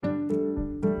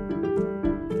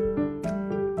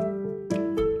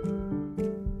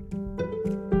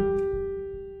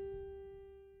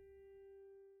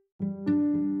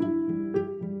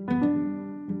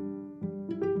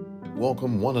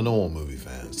welcome one and all movie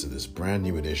fans to this brand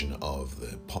new edition of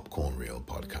the Popcorn Reel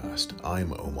podcast.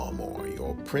 I'm Omar Moore,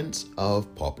 your Prince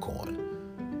of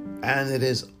Popcorn. And it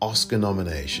is Oscar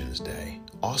nominations day.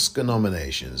 Oscar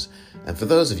nominations. And for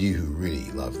those of you who really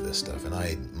love this stuff, and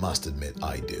I must admit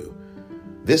I do,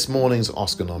 this morning's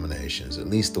Oscar nominations, at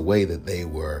least the way that they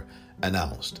were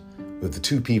announced, with the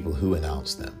two people who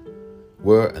announced them,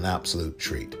 were an absolute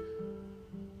treat.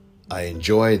 I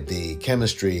enjoyed the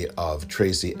chemistry of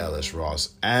Tracee Ellis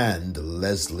Ross and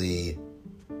Leslie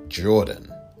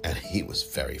Jordan, and he was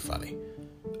very funny.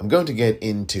 I'm going to get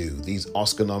into these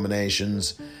Oscar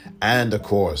nominations and, of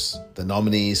course, the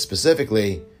nominees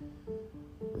specifically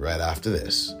right after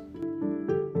this.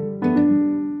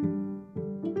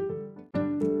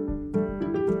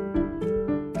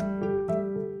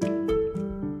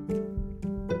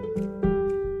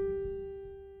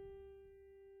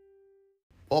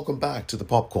 Welcome back to the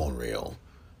Popcorn Reel.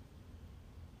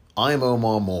 I'm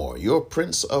Omar Moore, your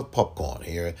Prince of Popcorn.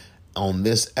 Here on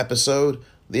this episode,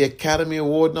 the Academy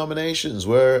Award nominations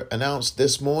were announced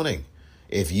this morning.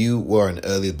 If you were an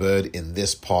early bird in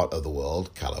this part of the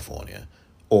world, California,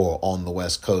 or on the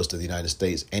west coast of the United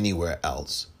States, anywhere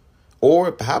else,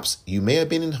 or perhaps you may have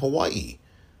been in Hawaii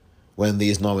when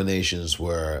these nominations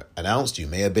were announced, you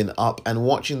may have been up and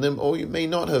watching them, or you may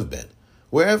not have been.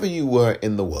 Wherever you were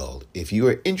in the world, if you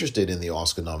were interested in the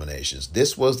Oscar nominations,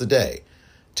 this was the day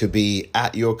to be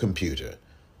at your computer,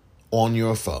 on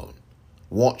your phone,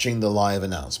 watching the live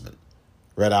announcement,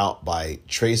 read out by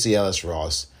Tracee Ellis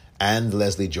Ross and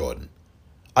Leslie Jordan.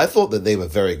 I thought that they were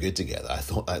very good together. I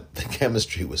thought that the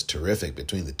chemistry was terrific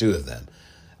between the two of them.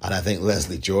 And I think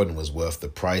Leslie Jordan was worth the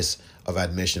price of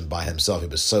admission by himself. He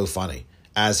was so funny,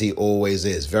 as he always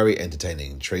is, very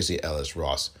entertaining. Tracee Ellis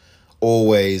Ross,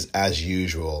 always, as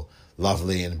usual,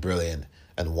 lovely and brilliant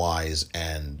and wise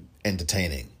and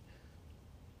entertaining.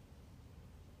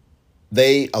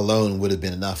 They alone would have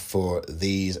been enough for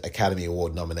these Academy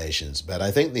Award nominations. But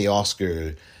I think the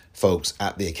Oscar folks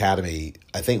at the Academy,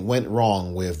 I think, went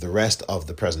wrong with the rest of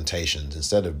the presentations.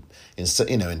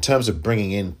 In terms of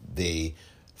bringing in the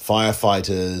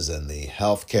firefighters and the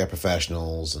healthcare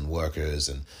professionals and workers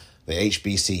and the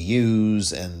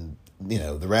HBCUs and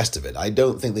the rest of it. I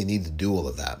don't think they need to do all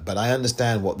of that, but I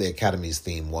understand what the Academy's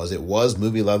theme was. It was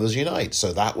Movie Lovers Unite,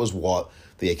 so that was what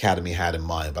the Academy had in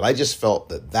mind. But I just felt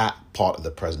that part of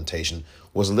the presentation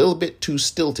was a little bit too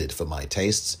stilted for my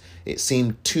tastes. It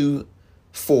seemed too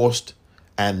forced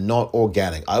and not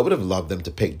organic. I would have loved them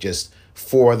to pick just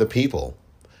four other people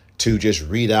to just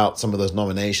read out some of those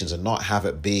nominations and not have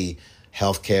it be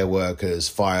healthcare workers,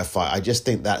 firefighters. I just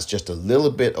think that's just a little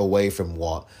bit away from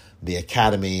what the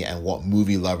Academy and what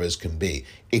movie lovers can be.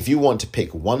 If you want to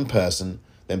pick one person,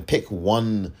 then pick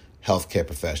one healthcare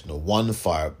professional, one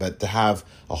fire, but to have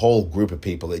a whole group of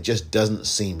people, it just doesn't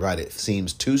seem right. It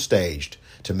seems too staged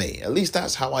to me. At least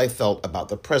that's how I felt about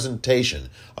the presentation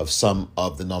of some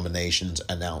of the nominations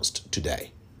announced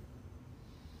today.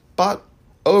 But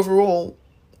overall,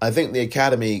 I think the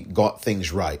Academy got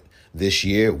things right this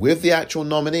year with the actual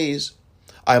nominees.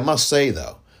 I must say,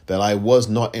 though, that I was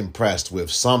not impressed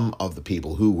with some of the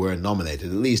people who were nominated,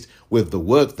 at least with the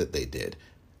work that they did.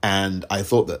 And I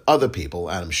thought that other people,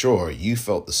 and I'm sure you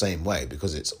felt the same way,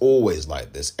 because it's always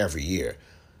like this every year,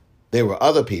 there were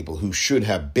other people who should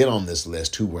have been on this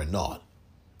list who were not.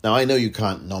 Now, I know you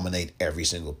can't nominate every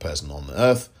single person on the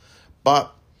earth,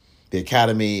 but the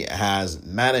Academy has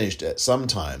managed at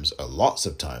sometimes, lots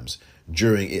of times,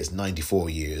 during its 94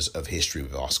 years of history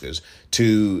with Oscars,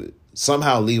 to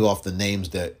somehow leave off the names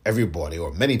that everybody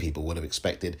or many people would have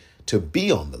expected to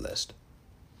be on the list.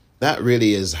 That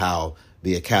really is how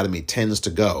the Academy tends to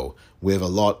go with a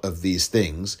lot of these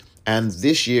things. And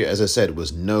this year, as I said,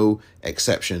 was no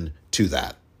exception to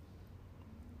that.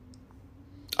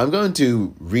 I'm going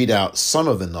to read out some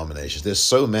of the nominations. There's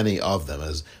so many of them,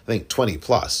 as I think 20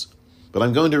 plus. But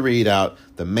I'm going to read out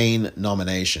the main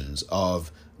nominations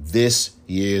of this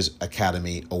year's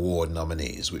Academy Award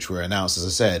nominees, which were announced, as I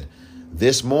said,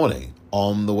 this morning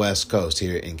on the West Coast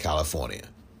here in California.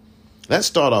 Let's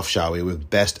start off, shall we, with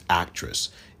Best Actress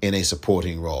in a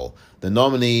Supporting Role. The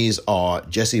nominees are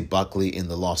Jessie Buckley in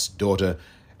The Lost Daughter,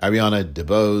 Ariana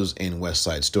DeBose in West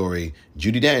Side Story,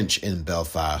 Judi Dench in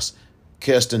Belfast,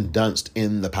 Kirsten Dunst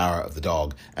in The Power of the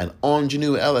Dog, and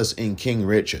Anjanou Ellis in King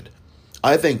Richard.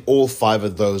 I think all five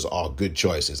of those are good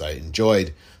choices. I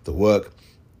enjoyed the work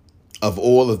of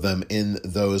all of them in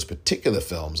those particular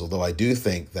films, although I do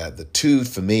think that the two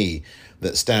for me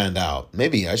that stand out,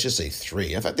 maybe I should say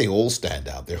three, in fact they all stand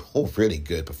out, they're all really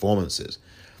good performances.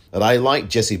 That I like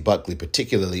Jessie Buckley,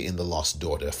 particularly in The Lost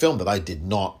Daughter, a film that I did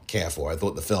not care for. I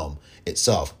thought the film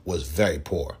itself was very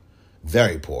poor.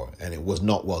 very poor, and it was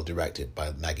not well directed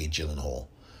by Maggie Gyllenhaal.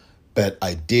 But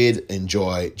I did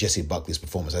enjoy Jessie Buckley's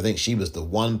performance. I think she was the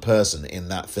one person in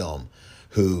that film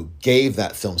who gave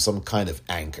that film some kind of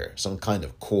anchor, some kind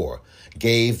of core,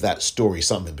 gave that story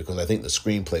something, because I think the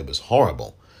screenplay was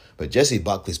horrible. But Jessie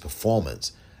Buckley's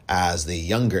performance as the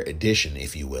younger edition,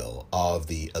 if you will, of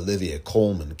the Olivia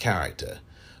Colman character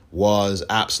was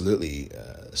absolutely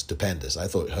stupendous. I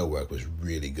thought her work was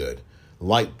really good.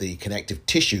 Liked the connective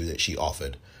tissue that she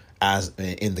offered as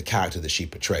in the character that she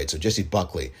portrayed. So Jessie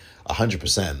Buckley,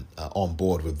 100% on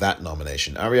board with that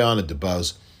nomination. Ariana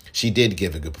DeBose, she did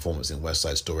give a good performance in West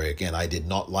Side Story. Again, I did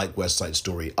not like West Side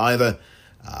Story either,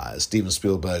 Steven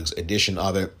Spielberg's edition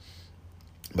of it.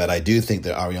 But I do think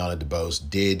that Ariana DeBose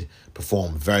did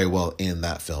perform very well in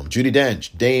that film. Judi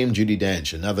Dench, Dame Judi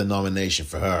Dench, another nomination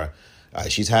for her.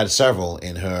 She's had several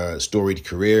in her storied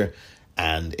career,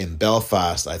 and in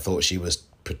Belfast, I thought she was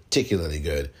particularly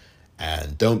good.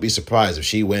 And don't be surprised if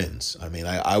she wins. I mean,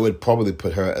 I would probably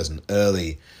put her as an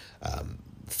early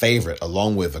favorite,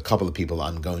 along with a couple of people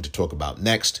I'm going to talk about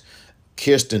next.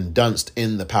 Kirsten Dunst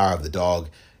in The Power of the Dog.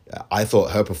 I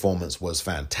thought her performance was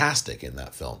fantastic in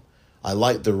that film. I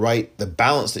like the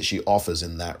balance that she offers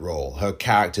in that role. Her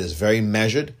character is very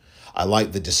measured. I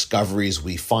like the discoveries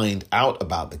we find out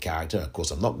about the character. Of course,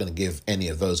 I'm not going to give any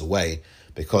of those away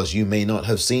because you may not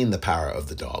have seen The Power of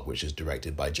the Dog, which is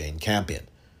directed by Jane Campion.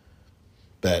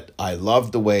 But I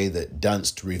love the way that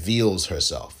Dunst reveals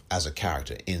herself as a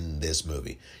character in this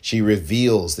movie. She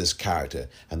reveals this character,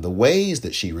 and the ways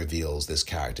that she reveals this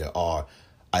character are,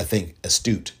 I think,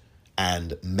 astute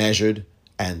and measured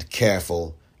and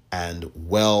careful and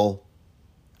well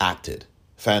acted.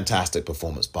 Fantastic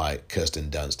performance by Kirsten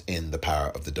Dunst in The Power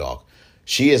of the Dog.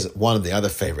 She is one of the other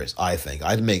favorites, I think.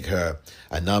 I'd make her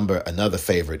another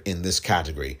favorite in this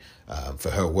category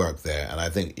for her work there, and I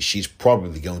think she's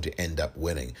probably going to end up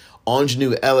winning.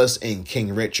 Ingenue Ellis in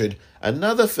King Richard,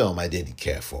 another film I didn't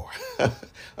care for.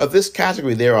 Of this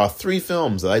category, there are 3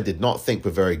 films that I did not think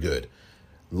were very good.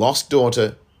 Lost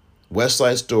Daughter, West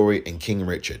Side Story, and King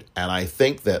Richard. And I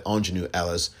think that Ingenue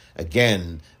Ellis,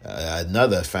 again,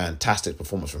 another fantastic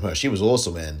performance from her. She was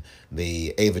also in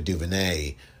the Ava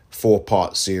DuVernay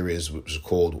 4-part series, which was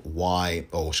called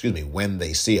When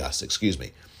They See Us,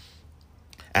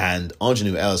 And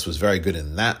Ingenue Ellis was very good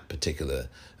in that particular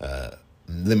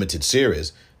limited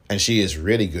series. And she is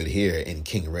really good here in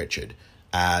King Richard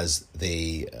as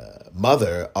the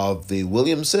mother of the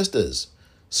Williams sisters,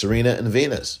 Serena and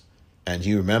Venus. And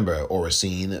you remember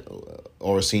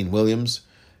Oracene Williams,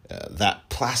 that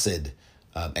placid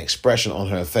expression on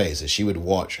her face as she would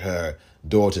watch her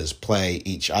daughters play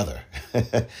each other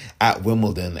at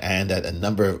Wimbledon and at a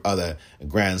number of other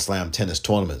Grand Slam tennis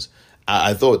tournaments.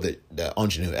 I thought that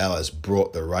Ingenue Ellis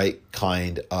brought the right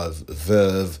kind of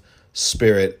verve,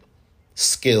 spirit,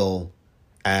 skill,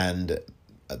 and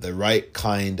the right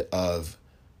kind of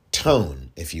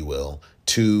tone, if you will,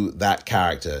 to that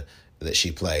character that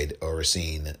she played,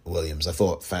 Oracene Williams. I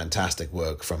thought fantastic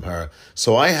work from her.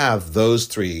 So I have those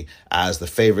 3 as the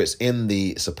favorites in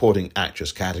the supporting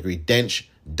actress category: Dench,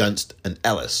 Dunst, and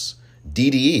Ellis.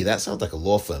 DDE, that sounds like a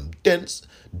law firm. Durst,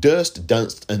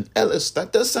 Dunst, and Ellis.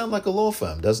 That does sound like a law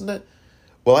firm, doesn't it?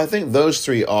 Well, I think those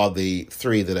 3 are the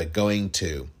 3 that are going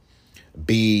to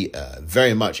be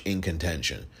very much in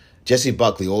contention. Jessie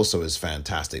Buckley also is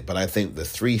fantastic, but I think the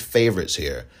 3 favorites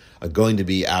here are going to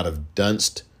be out of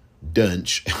Dunst,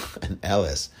 and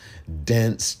Ellis.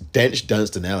 Dench,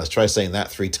 Dunst, and Ellis. Try saying that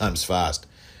 3 times fast.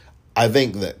 I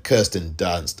think that Kirsten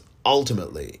Dunst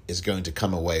ultimately is going to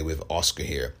come away with Oscar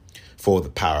here for The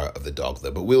Power of the Dog, though.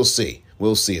 But we'll see.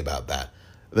 We'll see about that.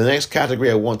 The next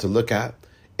category I want to look at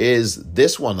is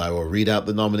this one. I will read out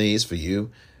the nominees for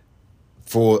you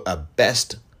for a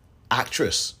Best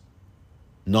Actress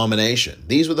nomination.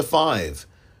 These were the 5.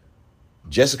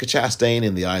 Jessica Chastain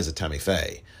in The Eyes of Tammy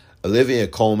Faye, Olivia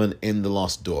Colman in The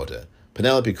Lost Daughter,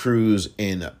 Penelope Cruz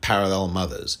in Parallel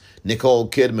Mothers, Nicole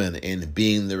Kidman in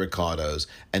Being the Ricardos,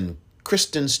 and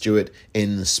Kristen Stewart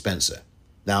in Spencer.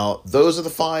 Now, those are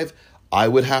the 5. I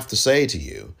would have to say to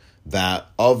you that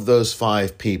of those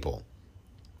 5 people,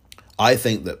 I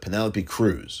think that Penelope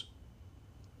Cruz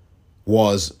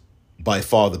was by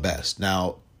far the best.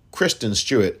 Now, Kristen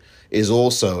Stewart is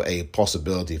also a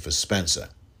possibility for Spencer.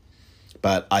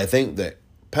 But I think that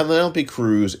Penelope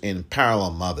Cruz in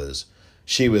Parallel Mothers,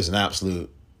 she was an absolute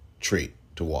treat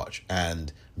to watch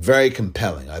and very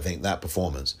compelling. I think that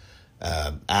performance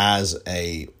as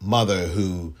a mother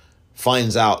who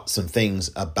finds out some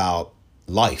things about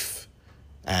life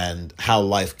and how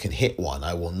life can hit one.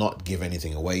 I will not give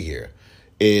anything away here.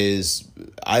 is,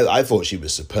 I thought she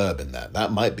was superb in that.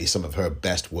 That might be some of her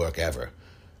best work ever.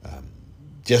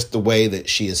 Just the way that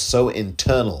she is so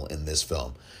internal in this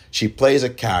film. She plays a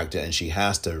character and she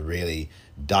has to really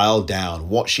dial down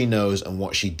what she knows and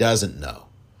what she doesn't know.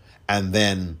 And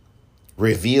then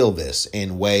reveal this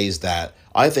in ways that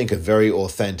I think are very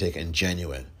authentic and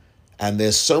genuine. And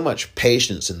there's so much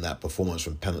patience in that performance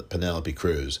from Penelope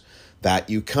Cruz that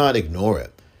you can't ignore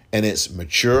it. And it's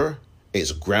mature,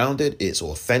 it's grounded, it's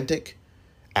authentic.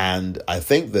 And I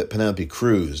think that Penelope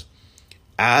Cruz,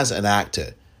 as an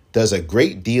actor, does a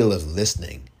great deal of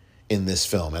listening in this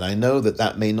film. And I know that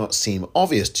that may not seem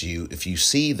obvious to you if you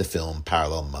see the film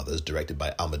Parallel Mothers, directed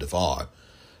by Almodovar,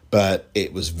 but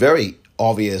it was very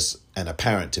obvious and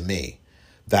apparent to me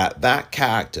that that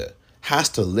character has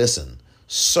to listen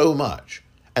so much.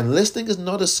 And listening is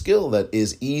not a skill that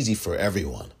is easy for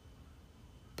everyone.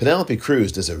 Penelope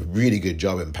Cruz does a really good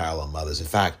job in Parallel Mothers. In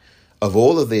fact, of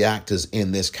all of the actors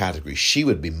in this category, she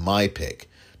would be my pick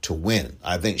to win.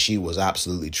 I think she was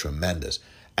absolutely tremendous.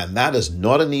 And that is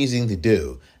not an easy thing to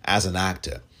do as an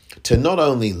actor. To not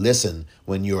only listen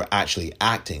when you're actually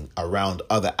acting around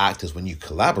other actors, when you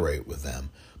collaborate with them,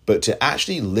 but to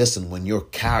actually listen when your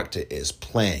character is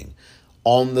playing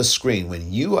on the screen,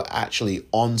 when you are actually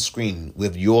on screen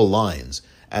with your lines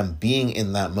and being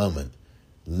in that moment,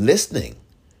 listening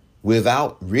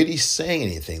without really saying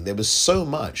anything. There was so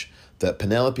much that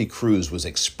Penelope Cruz was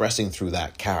expressing through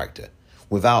that character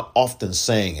without often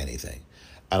saying anything.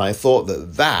 And I thought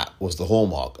that that was the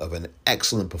hallmark of an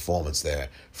excellent performance there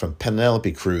from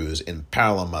Penelope Cruz in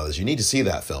Parallel Mothers. You need to see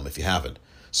that film if you haven't.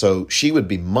 So she would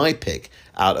be my pick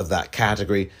out of that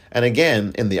category. And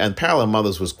again, and Parallel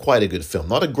Mothers was quite a good film.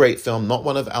 Not a great film, not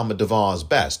one of Almodovar's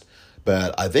best,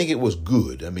 but I think it was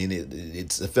good. I mean,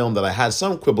 it's a film that I had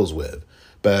some quibbles with,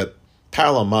 but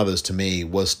Parallel Mothers to me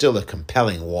was still a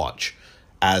compelling watch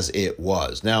as it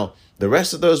was. Now, the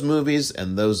rest of those movies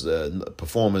and those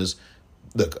performers,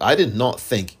 look, I did not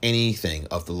think anything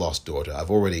of The Lost Daughter.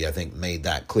 I've already, I think, made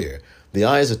that clear. The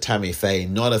Eyes of Tammy Faye,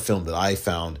 not a film that I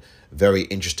found very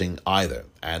interesting either,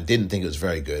 and didn't think it was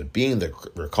very good. Being the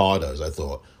Ricardos, I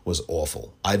thought, was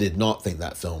awful. I did not think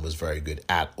that film was very good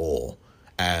at all.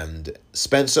 And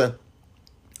Spencer,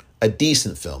 a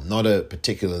decent film, not a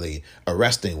particularly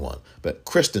arresting one, but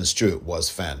Kristen Stewart was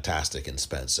fantastic in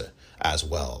Spencer as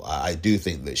well. I do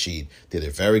think that she did a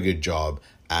very good job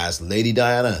as Lady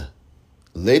Diana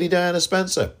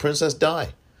Spencer, Princess Di.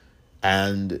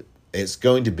 And it's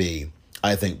going to be,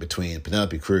 I think, between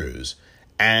Penelope Cruz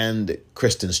and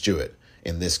Kristen Stewart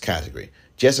in this category.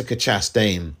 Jessica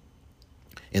Chastain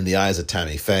in The Eyes of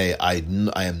Tammy Faye, I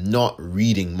am not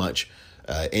reading much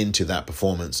into that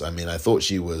performance. I mean, I thought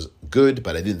she was good,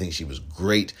 but I didn't think she was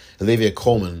great. Olivia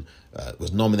Colman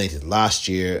was nominated last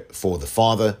year for The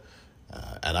Father,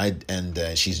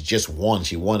 and she's just won.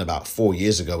 She won about 4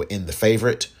 years ago in The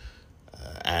Favorite,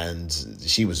 and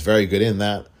she was very good in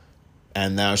that.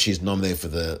 And now she's nominated for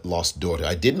The Lost Daughter.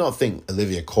 I did not think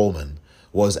Olivia Colman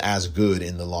was as good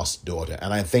in The Lost Daughter,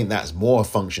 and I think that's more a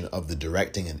function of the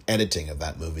directing and editing of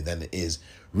that movie than it is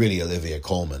really Olivia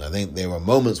Colman. I think there were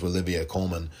moments where Olivia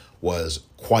Colman was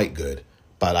quite good,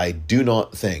 but I do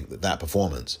not think that that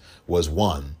performance was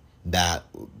one that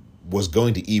was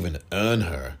going to even earn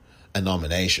her a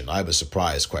nomination. I was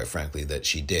surprised, quite frankly, that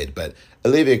she did, but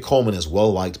Olivia Colman is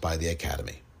well liked by the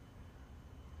Academy.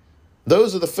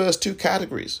 Those are the first two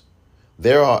categories.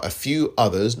 There are a few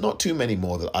others, not too many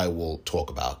more that I will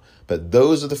talk about, but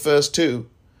those are the first two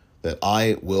that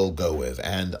I will go with,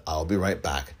 and I'll be right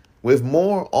back with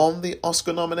more on the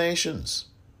Oscar nominations.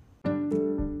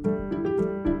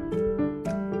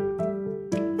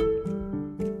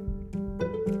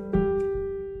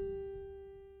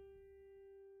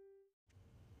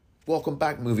 Welcome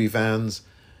back, movie fans.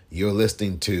 You're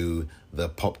listening to the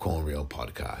Popcorn Reel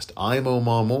podcast. I'm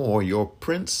Omar Moore, your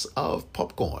Prince of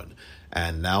Popcorn.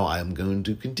 And now I'm going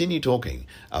to continue talking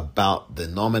about the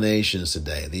nominations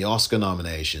today, the Oscar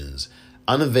nominations,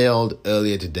 unveiled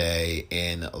earlier today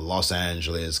in Los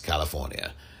Angeles,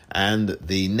 California. And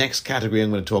the next category I'm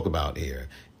going to talk about here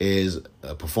is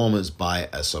a performance by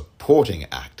a supporting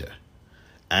actor.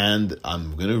 And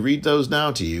I'm going to read those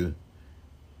now to you.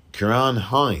 Ciarán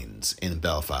Hinds in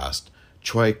Belfast,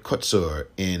 Troy Kotsur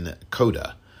in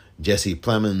Coda, Jesse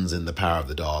Plemons in The Power of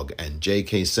the Dog, and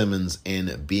J.K. Simmons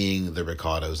in Being the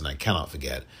Ricardos, and I cannot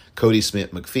forget Cody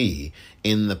Smith McPhee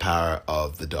in The Power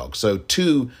of the Dog. So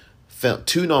two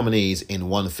nominees in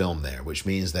one film there, which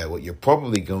means that what you're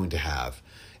probably going to have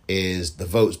is the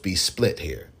votes be split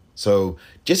here. So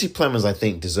Jesse Plemons, I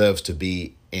think, deserves to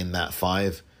be in that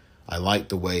 5. I like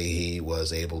the way he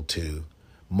was able to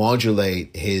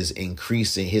modulate his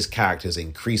character's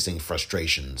increasing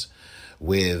frustrations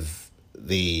with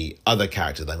the other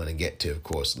character that I'm going to get to, of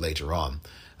course, later on.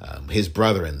 His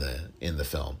brother in the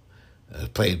film,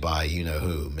 played by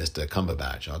you-know-who, Mr.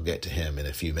 Cumberbatch. I'll get to him in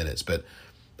a few minutes. But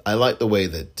I like the way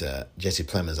that Jesse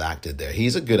Plemons acted there.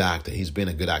 He's a good actor. He's been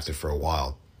a good actor for a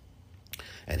while.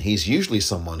 And he's usually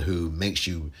someone who makes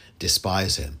you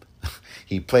despise him.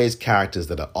 He plays characters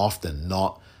that are often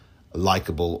not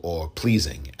likable or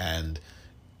pleasing. And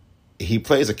he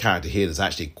plays a character here that's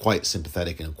actually quite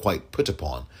sympathetic and quite put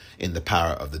upon in The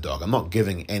Power of the Dog. I'm not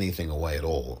giving anything away at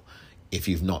all if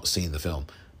you've not seen the film.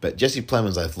 But Jesse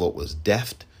Plemons, I thought, was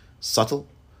deft, subtle,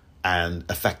 and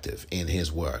effective in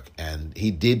his work. And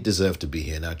he did deserve to be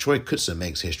here. Now, Troy Kotsur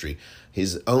makes history.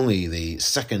 He's only the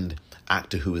second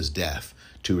actor who is deaf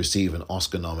to receive an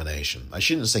Oscar nomination. I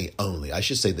shouldn't say only. I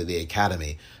should say that the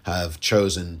Academy have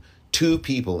chosen 2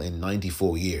 people in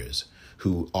 94 years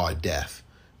who are deaf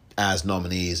as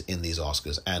nominees in these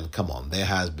Oscars. And come on, there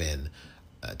has been,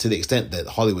 to the extent that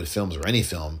Hollywood films or any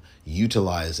film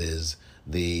utilizes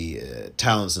the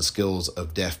talents and skills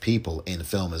of deaf people in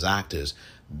film as actors,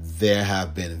 there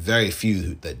have been very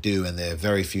few that do, and there are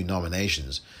very few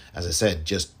nominations. As I said,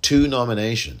 just 2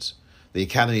 nominations. The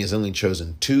Academy has only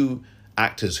chosen 2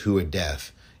 actors who are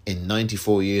deaf in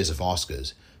 94 years of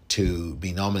Oscars to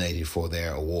be nominated for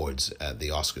their awards at the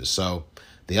Oscars. So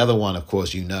the other one, of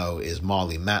course, is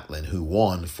Marlee Matlin, who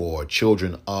won for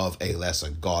Children of a Lesser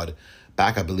God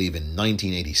back, I believe, in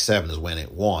 1987 is when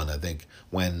it won. I think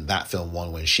when that film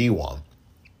won, when she won.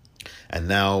 And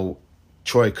now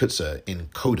Troy Kotsur in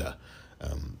Coda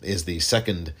is the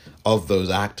second of those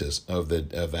actors, of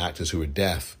the actors who are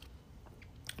deaf,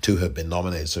 to have been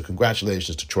nominated. So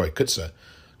congratulations to Troy Kotsur.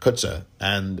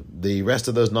 And the rest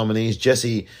of those nominees,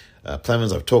 Jesse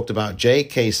Plemons, I've talked about.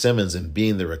 J.K. Simmons in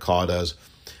Being the Ricardos.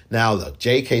 Now, look,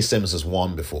 J.K. Simmons has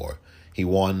won before. He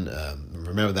won,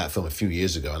 remember that film a few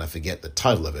years ago, and I forget the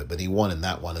title of it, but he won in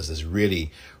that one as this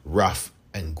really rough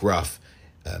and gruff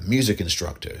music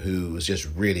instructor who was just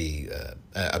really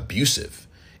abusive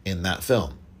in that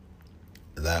film.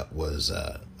 That was,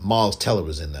 Miles Teller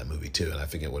was in that movie too, and I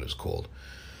forget what it was called.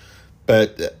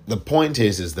 But the point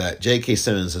is that J.K.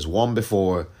 Simmons has won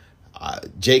before.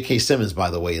 J.K. Simmons, by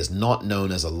the way, is not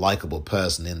known as a likable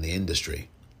person in the industry.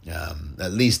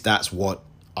 At least that's what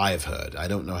I've heard. I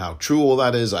don't know how true all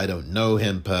that is. I don't know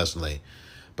him personally.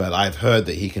 But I've heard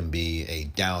that he can be a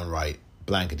downright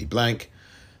blankety blank.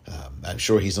 I'm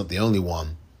sure he's not the only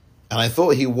one. And I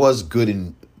thought he was good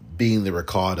in Being the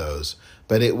Ricardos.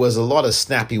 But it was a lot of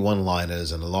snappy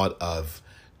one-liners and a lot of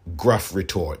gruff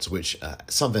retorts, which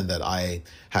something that I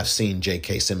have seen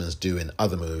J.K. Simmons do in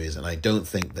other movies, and I don't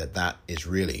think that is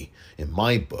really, in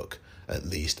my book at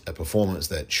least, a performance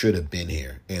that should have been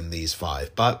here in these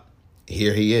 5. But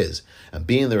here he is. And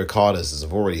Being the Ricardos, as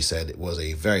I've already said, it was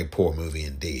a very poor movie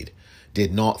indeed.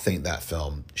 Did not think that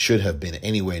film should have been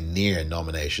anywhere near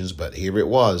nominations, but here it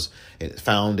was. It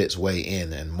found its way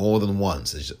in, and more than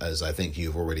once, as I think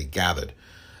you've already gathered.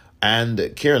 And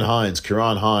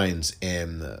Ciarán Hinds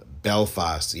in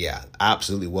Belfast, yeah,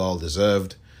 absolutely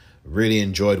well-deserved. Really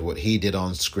enjoyed what he did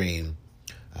on screen.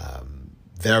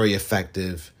 Very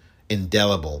effective,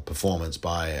 indelible performance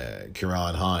by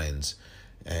Ciarán Hinds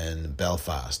in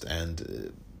Belfast.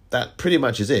 And that pretty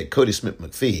much is it. Cody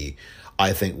Smith-McPhee,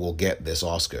 I think, will get this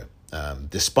Oscar,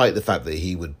 despite the fact that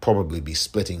he would probably be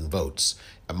splitting votes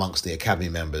amongst the Academy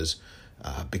members,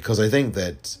 because I think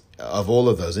that of all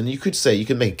of those, and you could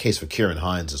make a case for Ciarán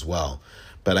Hinds as well,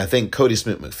 but I think Cody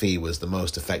Smith-McPhee was the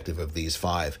most effective of these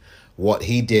 5. What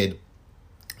he did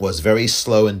was very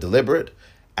slow and deliberate,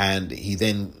 and he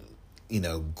then,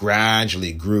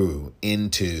 gradually grew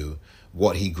into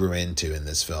what he grew into in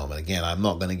this film. And again, I'm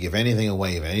not going to give anything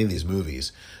away of any of these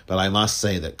movies, but I must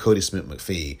say that Cody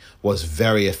Smith-McPhee was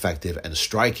very effective and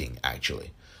striking,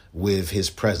 actually, with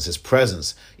his presence. His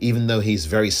presence, even though he's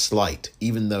very slight,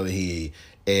 even though he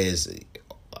is,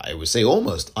 I would say,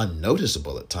 almost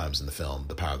unnoticeable at times in the film,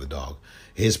 The Power of the Dog,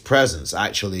 his presence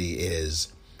actually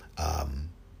is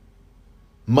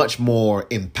much more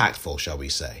impactful, shall we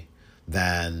say,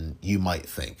 than you might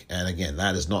think. And again,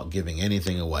 that is not giving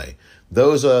anything away.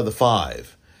 Those are the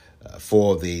 5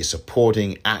 for the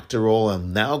supporting actor role.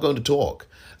 I'm now going to talk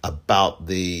about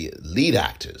the lead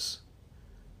actors.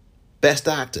 Best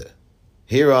actor.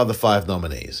 Here are the 5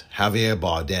 nominees. Javier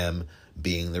Bardem,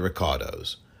 Being the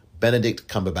Ricardos. Benedict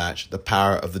Cumberbatch, The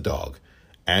Power of the Dog.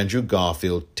 Andrew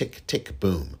Garfield, Tick, Tick,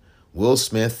 Boom. Will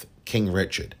Smith, King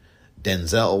Richard.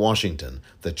 Denzel Washington,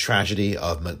 The Tragedy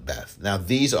of Macbeth. Now,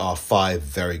 these are 5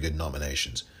 very good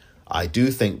nominations. I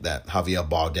do think that Javier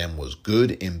Bardem was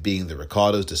good in being the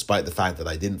Ricardos, despite the fact that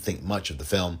I didn't think much of the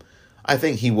film. I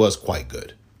think he was quite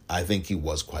good.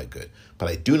 But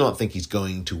I do not think he's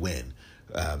going to win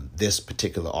this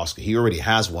particular Oscar. He already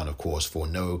has one, of course, for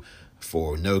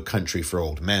No Country for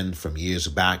Old Men from years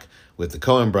back with the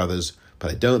Coen brothers, but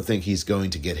I don't think he's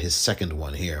going to get his second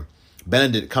one here.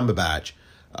 Benedict Cumberbatch,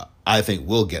 I think,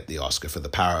 will get the Oscar for The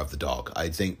Power of the Dog. I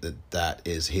think that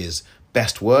is his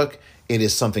best work. It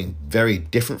is something very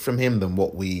different from him than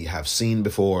what we have seen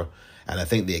before. And I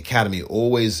think the Academy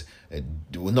always,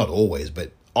 well, not always,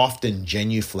 but often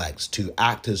genuflects to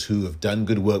actors who have done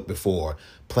good work before,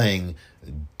 playing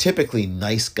typically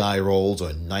nice guy roles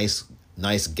or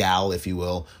nice gal, if you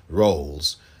will,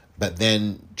 roles, but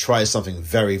then try something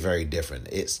very, very different.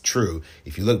 It's true.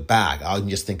 If you look back, I can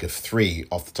just think of three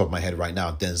off the top of my head right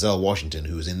now. Denzel Washington,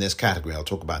 who's in this category, I'll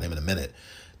talk about him in a minute,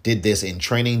 did this in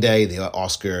Training Day, the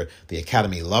Oscar, the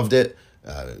Academy loved it.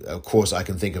 Of course, I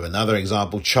can think of another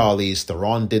example. Charlize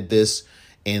Theron did this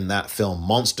in that film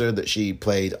Monster that she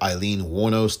played Eileen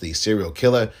Wuornos, the serial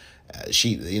killer.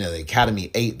 The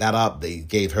Academy ate that up. They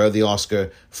gave her the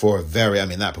Oscar for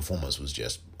that performance was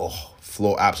just,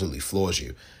 absolutely floors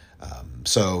you.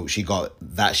 So she got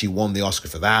that. She won the Oscar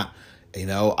for that.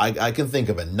 I can think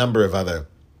of a number of other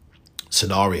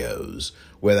scenarios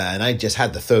and I just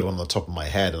had the third one on the top of my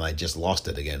head and I just lost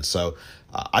it again. So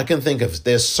I can think of,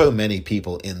 there's so many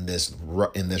people in this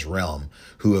realm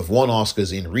who have won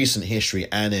Oscars in recent history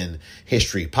and in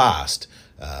history past,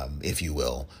 if you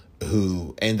will,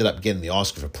 who ended up getting the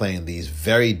Oscar for playing these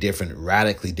very different,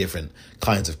 radically different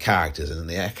kinds of characters. And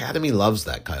the Academy loves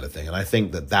that kind of thing. And I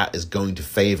think that is going to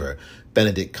favor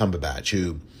Benedict Cumberbatch,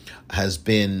 who has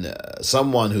been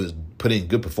someone who's put in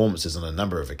good performances on a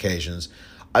number of occasions.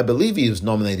 I believe he was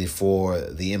nominated for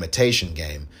The Imitation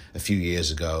Game a few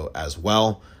years ago as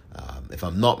well. If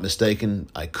I'm not mistaken,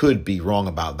 I could be wrong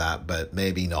about that, but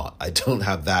maybe not. I don't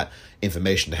have that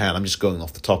information to hand. I'm just going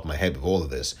off the top of my head with all of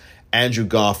this. Andrew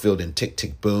Garfield in Tick,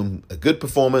 Tick, Boom, a good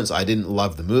performance. I didn't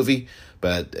love the movie,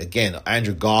 but again,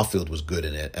 Andrew Garfield was good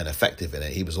in it and effective in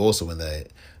it. He was also in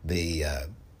the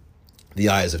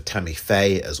Eyes of Tammy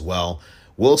Faye as well.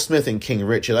 Will Smith in King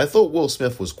Richard. I thought Will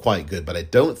Smith was quite good, but I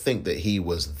don't think that he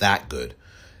was that good.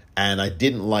 And I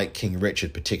didn't like King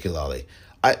Richard particularly.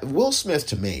 Will Smith,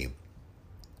 to me,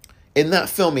 in that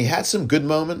film, he had some good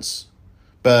moments,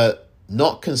 but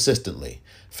not consistently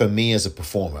for me as a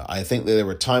performer. I think that there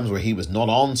were times where he was not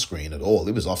on screen at all.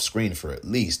 He was off screen for at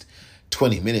least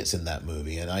 20 minutes in that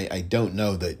movie. And I don't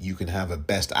know that you can have a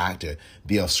best actor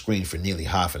be off screen for nearly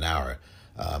half an hour.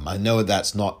 I know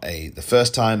that's not the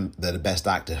first time that a best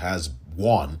actor has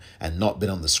won and not been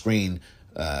on the screen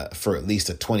for at least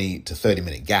a 20 to 30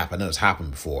 minute gap. I know it's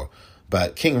happened before,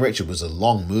 but King Richard was a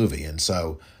long movie. And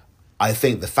so I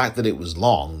think the fact that it was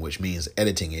long, which means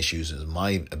editing issues in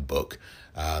my book,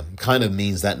 kind of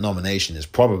means that nomination is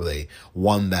probably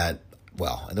one that,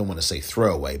 well, I don't want to say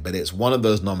throwaway, but it's one of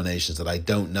those nominations that I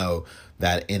don't know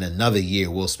that in another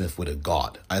year Will Smith would have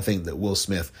got. I think that Will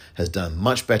Smith has done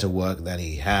much better work than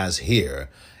he has here,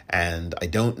 and I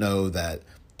don't know that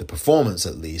the performance,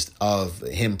 at least, of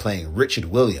him playing Richard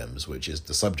Williams, which is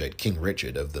the subject, King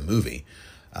Richard, of the movie,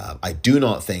 I do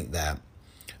not think that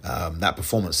that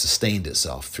performance sustained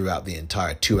itself throughout the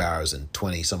entire 2 hours and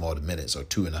 20 some odd minutes, or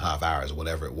 2.5 hours,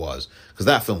 whatever it was, because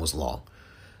that film was long.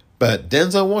 But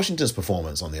Denzel Washington's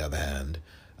performance, on the other hand,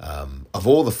 of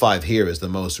all the five here, is the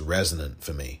most resonant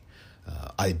for me.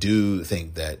 I do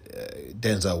think that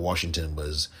Denzel Washington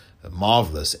was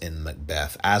marvelous in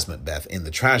Macbeth, in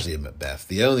The Tragedy of Macbeth.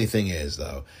 The only thing is,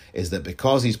 though, is that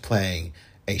because he's playing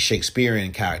a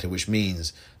Shakespearean character, which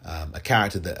means a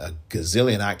character that a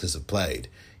gazillion actors have played,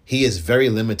 he is very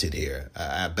limited here.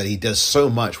 But he does so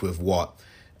much with what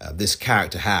this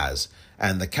character has.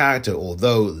 And the character,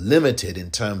 although limited in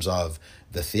terms of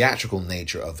the theatrical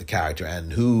nature of the character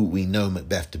and who we know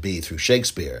Macbeth to be through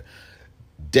Shakespeare,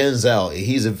 Denzel,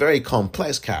 he's a very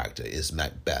complex character, is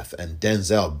Macbeth. And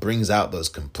Denzel brings out those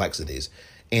complexities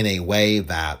in a way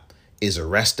that is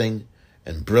arresting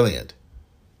and brilliant.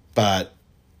 But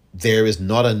there is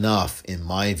not enough, in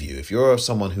my view. If you're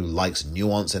someone who likes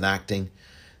nuance in acting,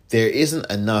 there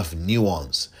isn't enough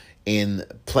nuance in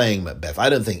playing Macbeth. I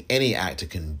don't think any actor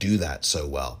can do that so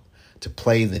well, to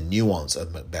play the nuance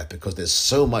of Macbeth, because there's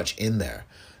so much in there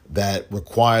that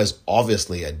requires,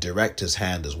 obviously, a director's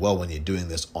hand as well when you're doing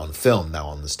this on film. Now,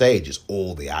 on the stage, it's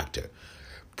all the actor,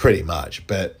 pretty much.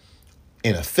 But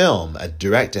in a film, a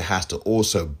director has to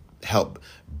also help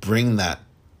bring that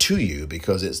to you,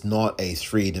 because it's not a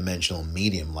three-dimensional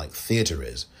medium like theater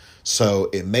is. So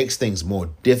it makes things more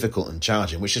difficult and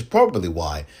challenging, which is probably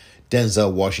why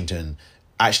Denzel Washington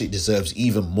actually deserves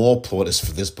even more plaudits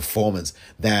for this performance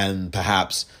than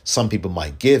perhaps some people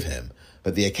might give him.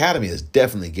 But the Academy has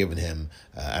definitely given him,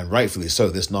 and rightfully so,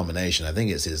 this nomination. I think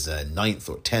it's his 9th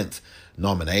or 10th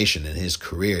nomination in his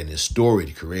career, in his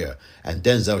storied career. And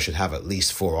Denzel should have at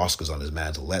least 4 Oscars on his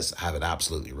mantle. Let's have it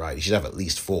absolutely right. He should have at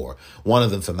least 4. One of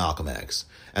them for Malcolm X.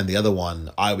 And the other one,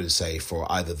 I would say, for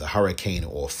either The Hurricane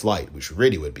or Flight, which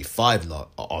really would be 5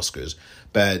 Oscars.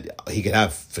 But he could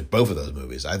have for both of those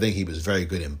movies. I think he was very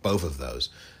good in both of those,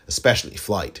 especially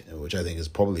Flight, which I think is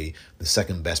probably the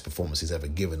second best performance he's ever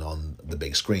given on the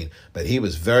big screen. But he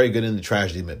was very good in The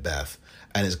Tragedy of Macbeth.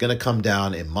 And it's going to come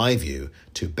down, in my view,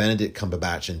 to Benedict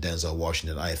Cumberbatch and Denzel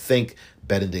Washington. I think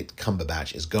Benedict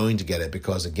Cumberbatch is going to get it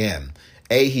because, again,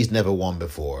 A, he's never won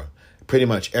before. Pretty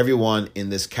much everyone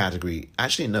in this category,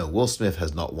 actually no, Will Smith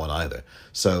has not won either.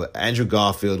 So Andrew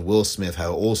Garfield, Will Smith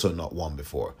have also not won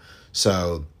before.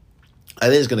 So I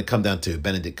think it's going to come down to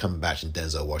Benedict Cumberbatch and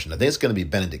Denzel Washington. I think it's going to be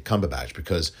Benedict Cumberbatch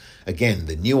because, again,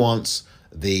 the nuance,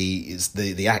 the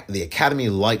Academy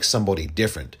likes somebody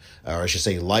different, or I should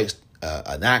say likes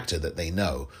an actor that they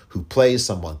know who plays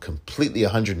someone completely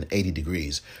 180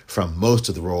 degrees from most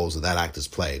of the roles that actor's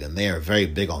played. And they are very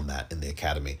big on that in the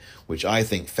Academy, which I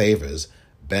think favors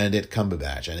Benedict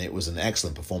Cumberbatch. And it was an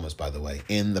excellent performance, by the way,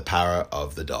 in The Power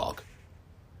of the Dog.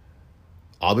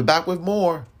 I'll be back with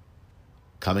more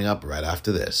coming up right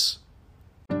after this.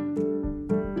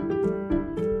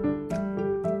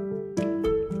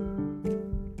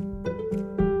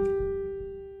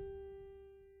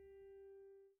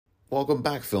 Welcome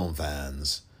back, film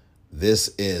fans. This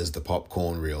is the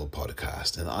Popcorn Reel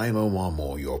podcast, and I'm Omar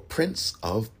Moore, your Prince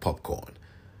of Popcorn,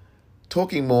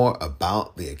 talking more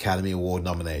about the Academy Award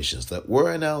nominations that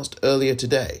were announced earlier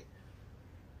today.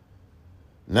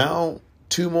 Now,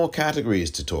 2 more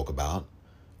categories to talk about.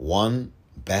 1,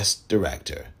 Best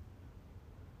Director,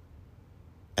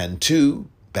 and 2,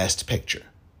 Best Picture.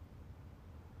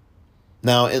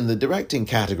 Now, in the directing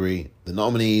category, the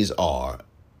nominees are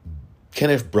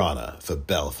Kenneth Branagh for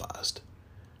Belfast,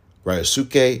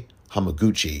 Ryosuke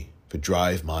Hamaguchi for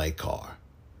Drive My Car,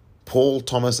 Paul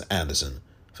Thomas Anderson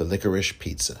for Licorice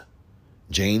Pizza,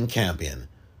 Jane Campion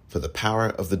for The Power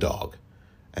of the Dog,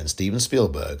 and Steven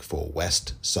Spielberg for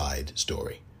West Side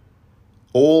Story.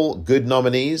 All good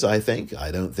nominees, I think.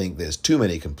 I don't think there's too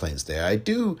many complaints there. I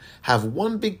do have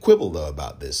one big quibble, though,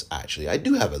 about this, actually. I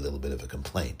do have a little bit of a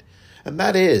complaint, and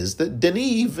that is that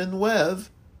Denis Villeneuve,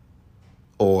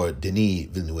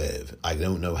 I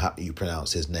don't know how you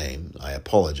pronounce his name, I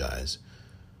apologize,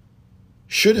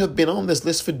 should have been on this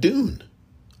list for Dune.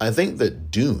 I think that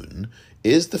Dune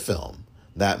is the film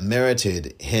that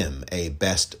merited him a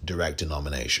Best Director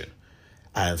nomination.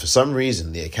 And for some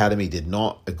reason, the Academy did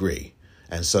not agree,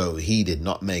 and so he did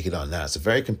not make it on. Now, it's a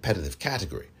very competitive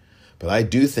category, but I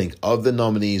do think of the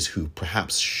nominees who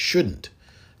perhaps shouldn't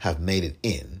have made it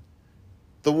in,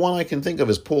 the one I can think of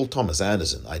is Paul Thomas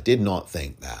Anderson. I did not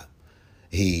think that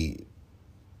he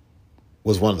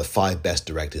was one of the 5 best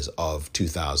directors of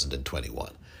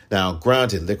 2021. Now,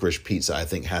 granted, Licorice Pizza, I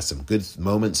think, has some good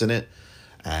moments in it,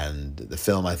 and the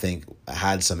film, I think,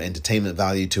 had some entertainment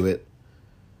value to it.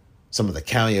 Some of the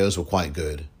cameos were quite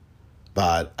good,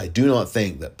 but I do not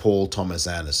think that Paul Thomas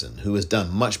Anderson, who has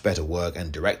done much better work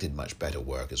and directed much better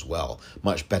work as well,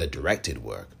 much better directed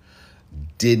work,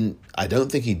 I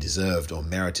don't think he deserved or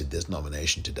merited this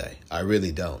nomination today. I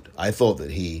really don't. I thought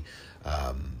that he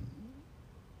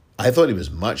was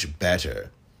much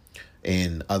better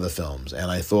in other films,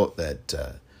 and I thought that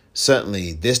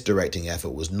certainly this directing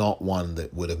effort was not one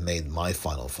that would have made my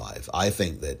final 5. I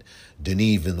think that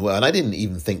Denis Villeneuve, and I didn't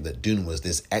even think that Dune was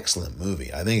this excellent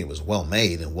movie. I think it was well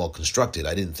made and well constructed.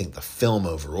 I didn't think the film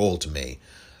overall, to me,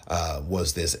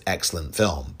 was this excellent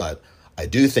film, but I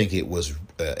do think it was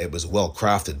a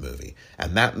well-crafted movie,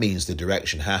 and that means the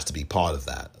direction has to be part of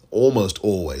that. Almost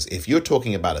always, if you're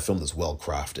talking about a film that's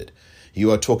well-crafted,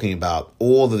 you are talking about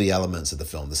all of the elements of the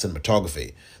film, the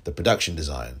cinematography, the production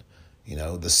design,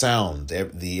 the sound,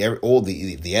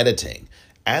 the editing,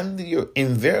 and you're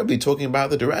invariably talking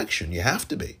about the direction. You have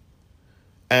to be.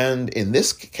 And in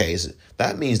this case,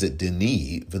 that means that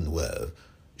Denis Villeneuve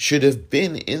should have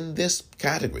been in this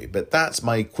category. But that's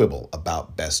my quibble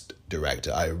about Best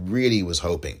Director. I really was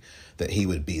hoping that he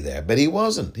would be there, but he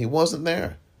wasn't. He wasn't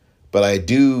there. But I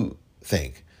do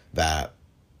think that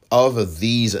of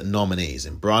these nominees,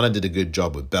 and Branagh did a good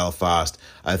job with Belfast,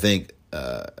 I think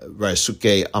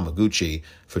Ryosuke Hamaguchi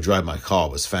for Drive My Car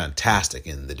was fantastic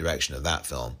in the direction of that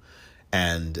film.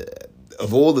 And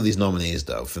of all of these nominees,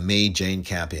 though, for me, Jane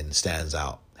Campion stands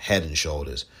out head and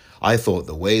shoulders. I thought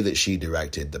the way that she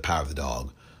directed The Power of the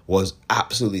Dog was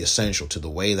absolutely essential to the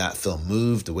way that film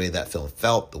moved, the way that film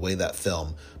felt, the way that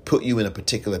film put you in a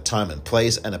particular time and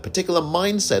place and a particular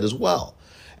mindset as well.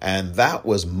 And that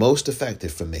was most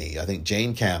effective for me. I think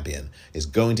Jane Campion is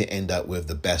going to end up with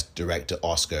the Best Director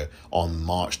Oscar on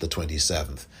March the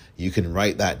 27th. You can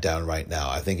write that down right now.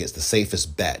 I think it's the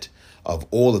safest bet of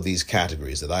all of these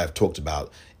categories that I have talked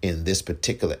about in this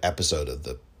particular episode of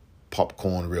the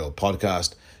Popcorn Reel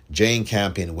podcast. Jane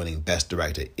Campion winning Best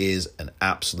Director is an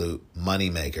absolute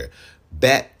moneymaker.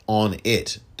 Bet on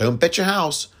it. Don't bet your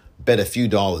house. Bet a few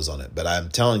dollars on it. But I'm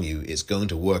telling you, it's going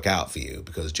to work out for you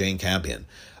because Jane Campion,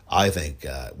 I think,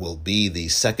 will be the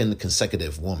second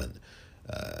consecutive woman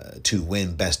to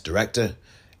win Best Director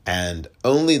and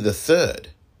only the third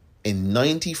in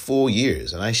 94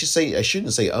 years. And I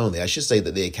shouldn't say only, I should say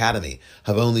that the Academy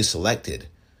have only selected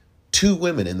 2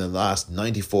 women in the last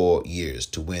 94 years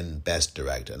to win Best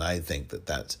Director. And I think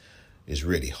that is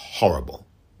really horrible.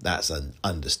 That's an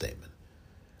understatement.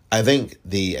 I think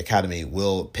the Academy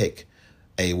will pick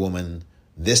a woman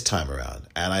this time around,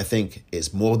 and I think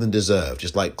it's more than deserved,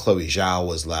 just like Chloe Zhao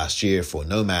was last year for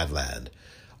Nomadland.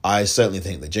 I certainly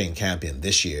think that Jane Campion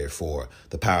this year for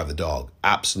The Power of the Dog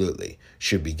absolutely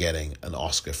should be getting an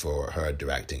Oscar for her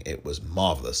directing. It was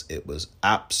marvelous. It was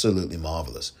absolutely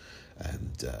marvelous.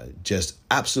 And just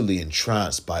absolutely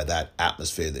entranced by that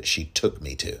atmosphere that she took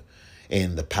me to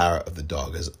in The Power of the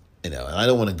Dog. As you know, and I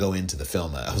don't want to go into the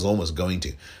film. I was almost going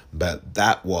to, but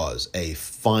that was a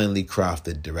finely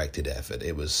crafted, directed effort.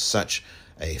 It was such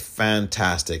a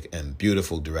fantastic and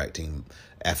beautiful directing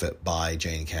effort by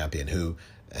Jane Campion, who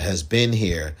has been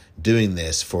here doing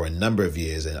this for a number of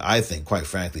years, and I think, quite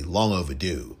frankly, long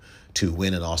overdue to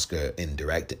win an Oscar in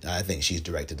directing. I think she's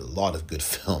directed a lot of good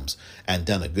films and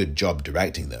done a good job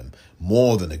directing them,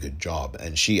 more than a good job.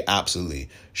 And she absolutely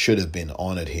should have been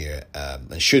honored here,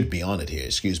 and should be honored here,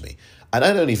 excuse me. And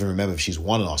I don't even remember if she's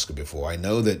won an Oscar before. I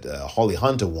know that Holly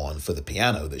Hunter won for The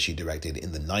Piano that she directed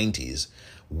in the 90s,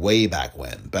 way back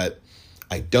when. But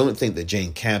I don't think that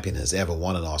Jane Campion has ever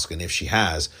won an Oscar. And if she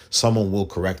has, someone will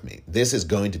correct me. This is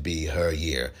going to be her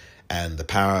year. And The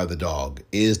Power of the Dog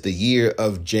is the year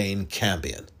of Jane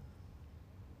Campion.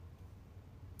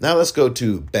 Now let's go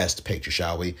to Best Picture,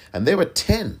 shall we? And there were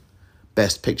 10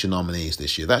 Best Picture nominees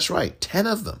this year. That's right, 10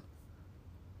 of them.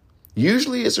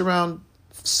 Usually it's around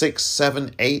 6,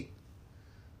 7, 8,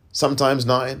 sometimes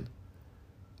 9.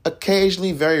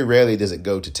 Occasionally, very rarely does it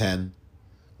go to 10,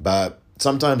 but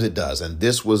sometimes it does. And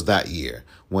this was that year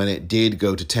when it did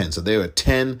go to 10. So there were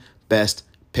 10 Best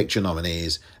Picture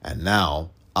nominees, and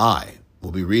now I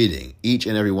will be reading each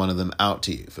and every one of them out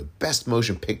to you. For Best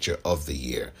Motion Picture of the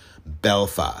Year: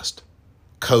 Belfast,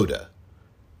 Coda,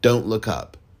 Don't Look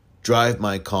Up, Drive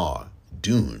My Car,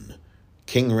 Dune,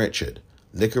 King Richard,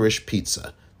 Licorice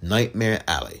Pizza, Nightmare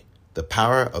Alley, The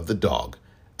Power of the Dog,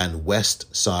 and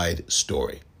West Side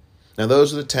Story. Now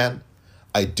those are the 10.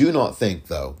 I do not think,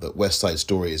 though, that West Side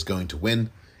Story is going to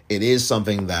win. It is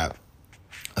something that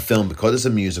a film, because it's a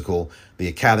musical, the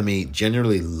Academy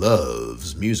generally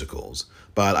loves musicals,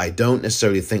 but I don't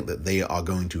necessarily think that they are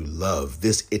going to love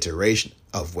this iteration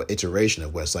of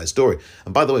West Side Story.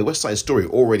 And by the way, West Side Story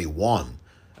already won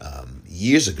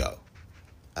years ago,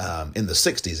 in the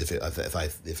 60s,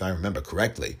 if I remember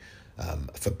correctly,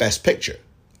 for Best Picture.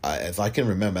 If I can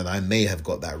remember, and I may have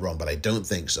got that wrong, but I don't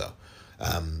think so.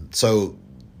 So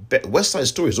West Side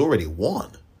Story has already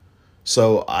won.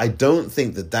 So I don't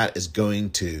think that is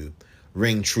going to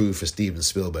ring true for Steven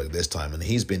Spielberg this time. And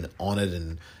he's been honored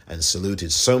and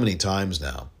saluted so many times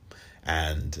now.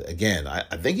 And again, I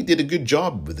think he did a good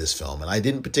job with this film. And I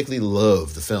didn't particularly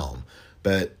love the film.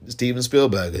 But Steven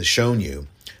Spielberg has shown you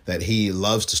that he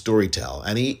loves to storytell.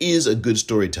 And he is a good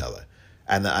storyteller.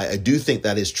 And I do think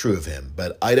that is true of him.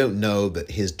 But I don't know that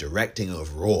his directing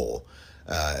overall,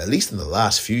 at least in the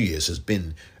last few years, has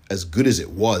been as good as it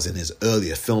was in his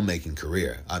earlier filmmaking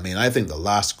career. I mean, I think the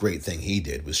last great thing he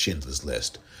did was Schindler's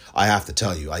List. I have to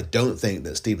tell you, I don't think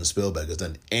that Steven Spielberg has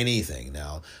done anything.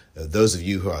 Now, those of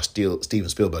you who are Steven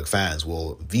Spielberg fans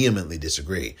will vehemently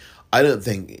disagree. I don't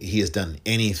think he has done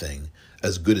anything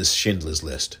as good as Schindler's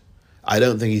List. I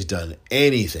don't think he's done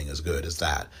anything as good as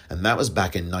that. And that was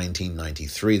back in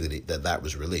 1993 that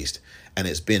was released. And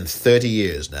it's been 30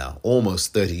 years now,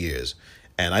 almost 30 years.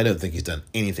 And I don't think he's done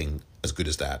anything as good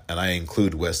as that. And I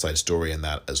include West Side Story in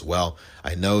that as well.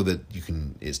 I know that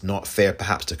it's not fair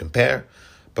perhaps to compare,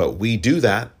 but we do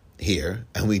that here,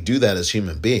 and we do that as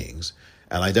human beings.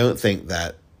 And I don't think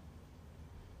that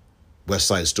West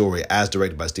Side Story, as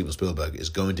directed by Steven Spielberg, is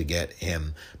going to get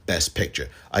him Best Picture.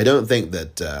 I don't think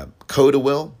that Coda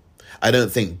will. I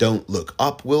don't think Don't Look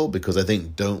Up will, because I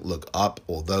think Don't Look Up,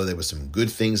 although there were some good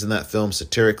things in that film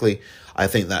satirically, I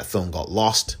think that film got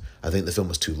lost. I think the film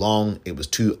was too long. It was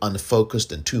too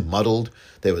unfocused and too muddled.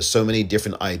 There were so many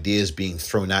different ideas being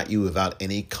thrown at you without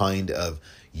any kind of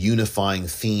unifying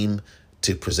theme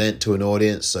to present to an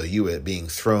audience. So you were being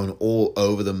thrown all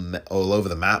over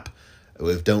the map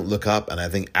with Don't Look Up. And I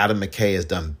think Adam McKay has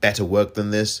done better work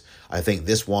than this. I think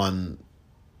this one,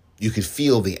 you could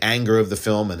feel the anger of the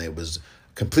film, and it was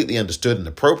completely understood and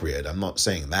appropriate. I'm not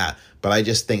saying that, but I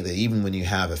just think that even when you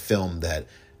have a film that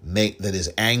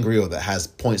is angry or that has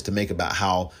points to make about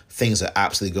how things are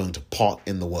absolutely going to pot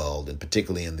in the world, and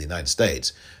particularly in the United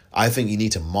States, I think you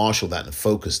need to marshal that and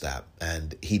focus that.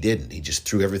 And he didn't. He just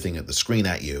threw everything at the screen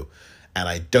at you. And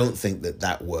I don't think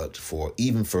that worked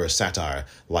even for a satire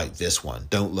like this one.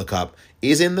 Don't Look Up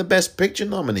is in the Best Picture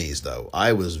nominees, though.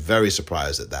 I was very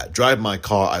surprised at that. Drive My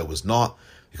Car, I was not,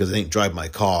 because I think Drive My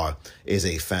Car is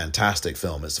a fantastic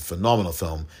film. It's a phenomenal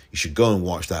film. You should go and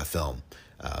watch that film.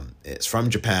 It's from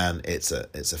Japan. It's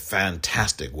a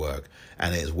fantastic work,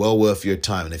 and it's well worth your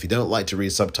time. And if you don't like to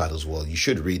read subtitles, well, you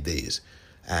should read these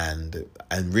and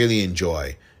really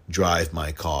enjoy Drive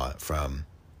My Car from,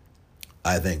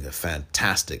 I think, that's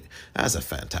a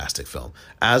fantastic film.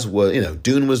 As was,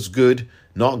 Dune was good,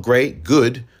 not great,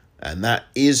 good, and that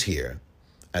is here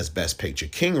as Best Picture.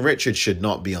 King Richard should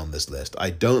not be on this list.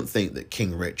 I don't think that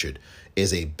King Richard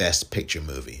is a Best Picture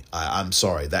movie. I'm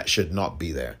sorry, that should not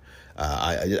be there.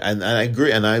 I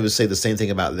agree, and I would say the same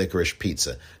thing about Licorice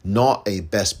Pizza. Not a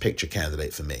Best Picture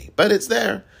candidate for me, but it's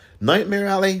there. Nightmare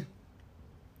Alley,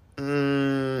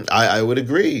 I would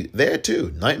agree there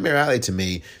too. Nightmare Alley to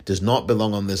me does not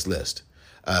belong on this list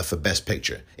for Best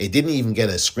Picture. It didn't even get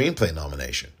a screenplay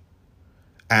nomination.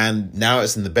 And now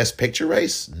it's in the Best Picture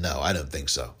race? No, I don't think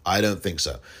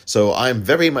so. So I'm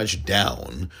very much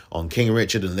down on King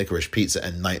Richard and Licorice Pizza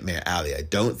and Nightmare Alley. I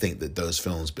don't think that those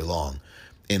films belong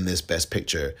in this Best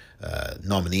Picture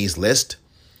nominees list.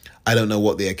 I don't know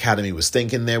what the Academy was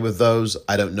thinking there with those.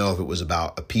 I don't know if it was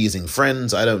about appeasing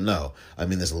friends. I don't know. I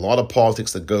mean, there's a lot of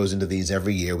politics that goes into these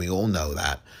every year. We all know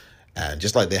that. And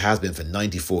just like there has been for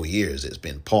 94 years, it's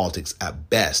been politics at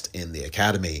best in the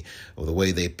Academy, or the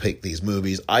way they pick these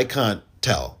movies. I couldn't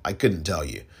tell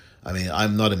you. I mean,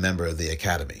 I'm not a member of the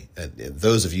Academy. And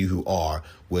those of you who are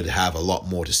would have a lot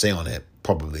more to say on it.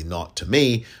 Probably not to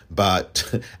me,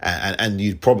 but and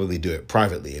you'd probably do it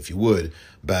privately if you would,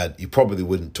 but you probably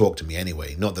wouldn't talk to me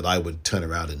anyway. Not that I would turn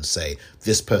around and say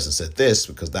this person said this,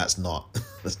 because that's not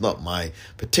my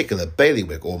particular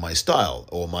bailiwick or my style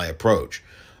or my approach.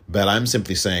 But I'm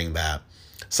simply saying that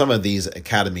some of these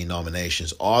Academy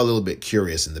nominations are a little bit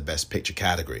curious in the Best Picture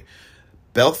category.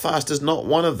 Belfast is not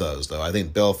one of those, though. I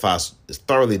think Belfast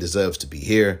thoroughly deserves to be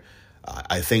here.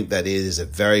 I think that it is a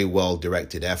very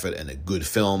well-directed effort and a good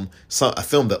film, a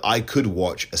film that I could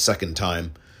watch a second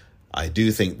time. I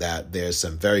do think that there's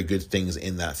some very good things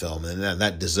in that film, and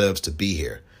that deserves to be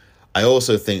here. I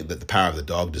also think that The Power of the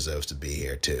Dog deserves to be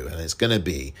here, too. And it's going to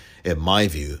be, in my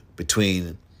view,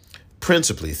 between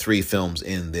principally three films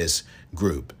in this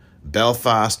group: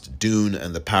 Belfast, Dune,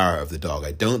 and The Power of the Dog.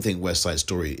 I don't think West Side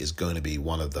Story is going to be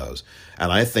one of those.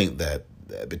 And I think that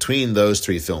between those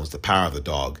three films, The Power of the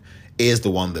Dog is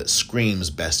the one that screams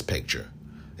Best Picture.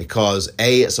 Because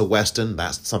A, it's a Western,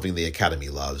 that's something the Academy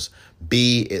loves.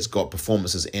 B, it's got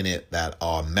performances in it that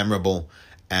are memorable.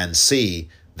 And C,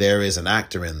 there is an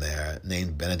actor in there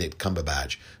named Benedict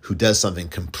Cumberbatch who does something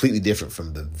completely different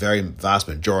from the very vast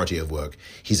majority of work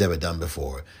he's ever done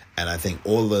before. And I think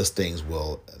all of those things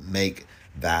will make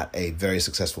that a very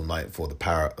successful night for The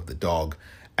Power of the Dog,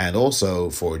 and also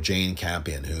for Jane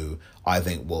Campion, who I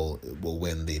think will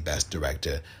win the Best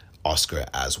Director Oscar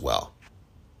as well.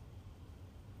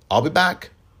 I'll be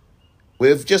back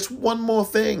with just one more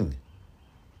thing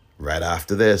right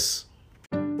after this.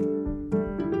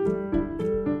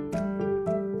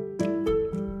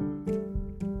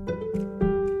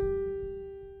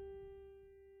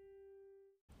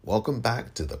 Welcome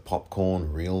back to the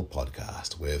Popcorn Reel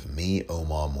Podcast with me,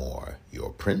 Omar Moore, your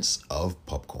Prince of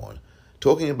Popcorn,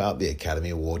 talking about the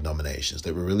Academy Award nominations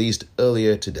that were released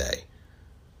earlier today.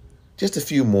 Just a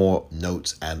few more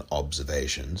notes and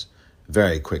observations.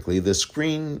 Very quickly, the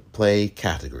screenplay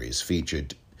categories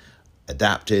featured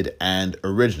adapted and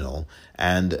original,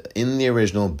 and in the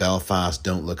original, Belfast,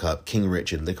 Don't Look Up, King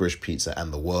Richard, Licorice Pizza,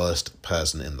 and The Worst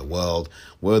Person in the World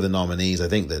were the nominees. I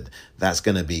think that's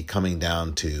going to be coming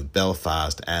down to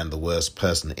Belfast and The Worst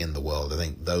Person in the World. I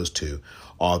think those two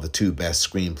are the two best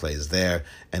screenplays there.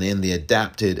 And in the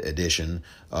adapted edition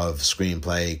of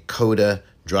screenplay, Coda,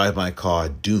 Drive My Car,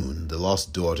 Dune, The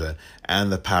Lost Daughter,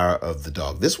 and The Power of the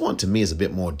Dog. This one to me is a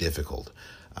bit more difficult.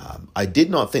 I did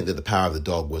not think that The Power of the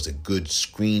Dog was a good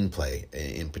screenplay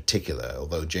in particular,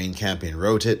 although Jane Campion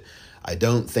wrote it. I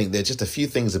don't think there's just a few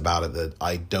things about it that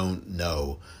I don't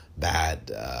know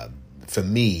that for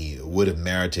me would have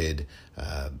merited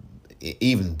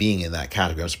even being in that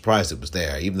category. I'm surprised it was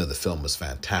there, even though the film was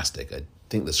fantastic. I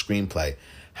think the screenplay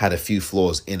had a few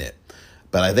flaws in it.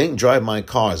 But I think Drive My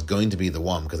Car is going to be the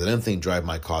one, because I don't think Drive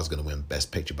My Car is going to win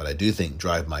Best Picture, but I do think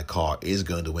Drive My Car is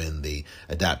going to win the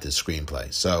adapted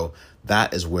screenplay. So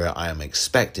that is where I am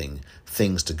expecting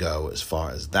things to go as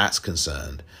far as that's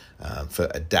concerned for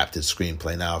adapted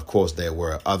screenplay. Now, of course, there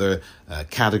were other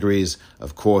categories,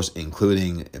 of course,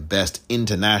 including Best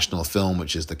International Film,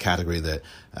 which is the category that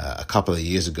a couple of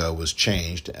years ago was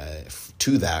changed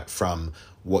to that from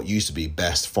what used to be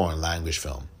Best Foreign Language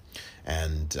Film.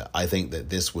 And I think that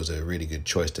this was a really good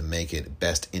choice to make it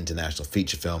Best International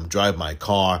Feature Film. Drive My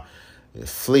Car,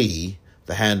 Flee,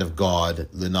 The Hand of God,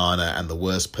 Lunana, and The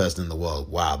Worst Person in the World.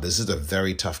 Wow, this is a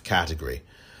very tough category.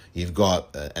 You've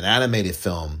got an animated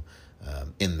film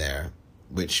in there,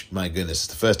 which, my goodness, is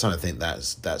the first time I think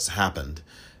that's happened.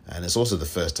 And it's also the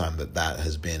first time that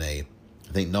has been I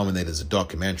think nominated as a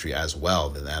documentary as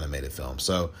well than an animated film.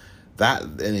 So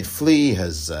Flee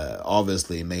has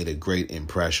obviously made a great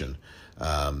impression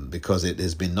because it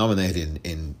has been nominated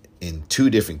in two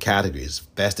different categories: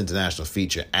 Best International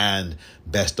Feature and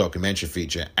Best Documentary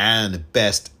Feature and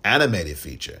Best Animated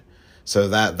Feature. So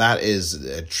that is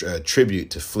a tribute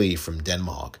to Flee from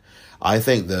Denmark. I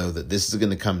think, though, that this is going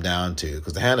to come down to,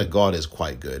 because The Hand of God is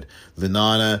quite good,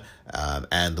 Lunana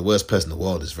and The Worst Person in the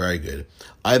World is very good.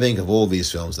 I think of all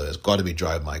these films, though, it's got to be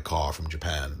Drive My Car from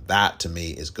Japan. That, to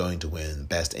me, is going to win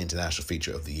Best International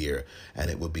Feature of the Year,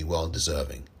 and it would be well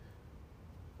deserving.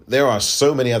 There are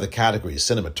so many other categories.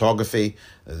 Cinematography,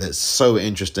 that's so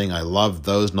interesting. I love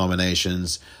those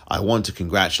nominations. I want to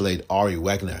congratulate Ari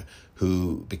Wegner,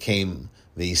 who became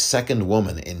the second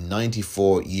woman in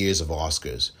 94 years of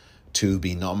Oscars to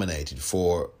be nominated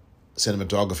for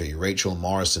cinematography. Rachel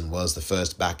Morrison was the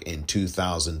first back in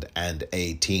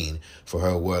 2018 for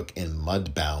her work in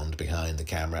Mudbound behind the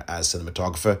camera as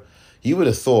cinematographer. You would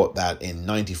have thought that in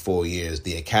 94 years,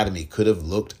 the Academy could have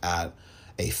looked at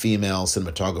a female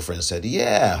cinematographer and said,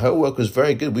 yeah, her work was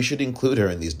very good, we should include her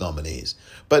in these nominees.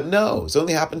 But no, it's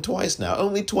only happened twice now.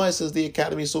 Only twice has the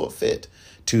Academy saw fit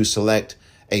to select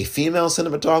a female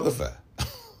cinematographer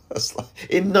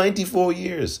in 94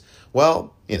 years.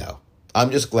 Well,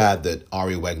 I'm just glad that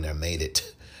Ari Wegner made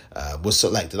it, was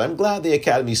selected. I'm glad the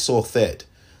Academy saw fit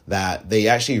that they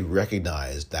actually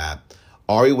recognized that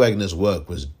Ari Wegner's work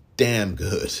was damn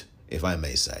good, if I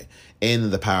may say,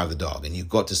 in The Power of the Dog. And you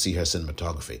got to see her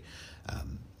cinematography.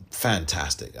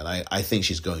 Fantastic. And I think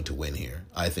she's going to win here.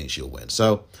 I think she'll win.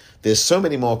 So there's so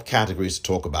many more categories to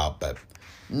talk about, but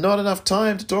not enough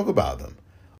time to talk about them.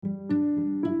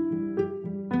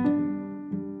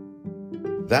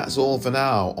 That's all for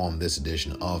now on this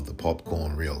edition of the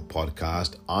Popcorn Reel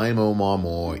podcast. I'm Omar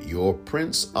Moore, your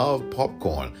Prince of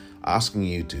Popcorn, asking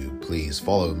you to please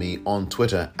follow me on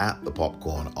Twitter at the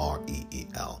Popcorn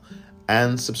REEL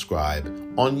and subscribe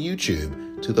on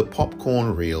YouTube to the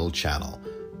Popcorn Reel channel.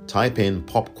 Type in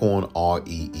Popcorn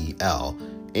REEL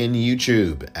in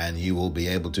YouTube and you will be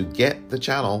able to get the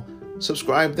channel.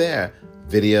 Subscribe there.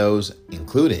 Videos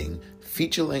including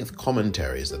feature-length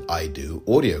commentaries that I do,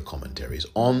 audio commentaries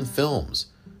on films.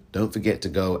 Don't forget to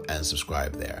go and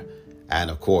subscribe there. And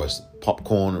of course,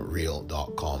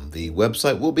 popcornreel.com. The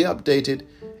website will be updated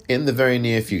in the very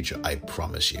near future, I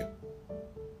promise you.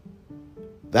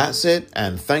 That's it,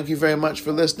 and thank you very much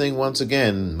for listening once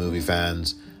again, movie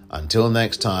fans. Until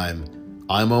next time,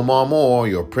 I'm Omar Moore,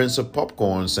 your Prince of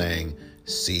Popcorn, saying,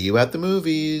 see you at the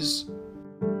movies.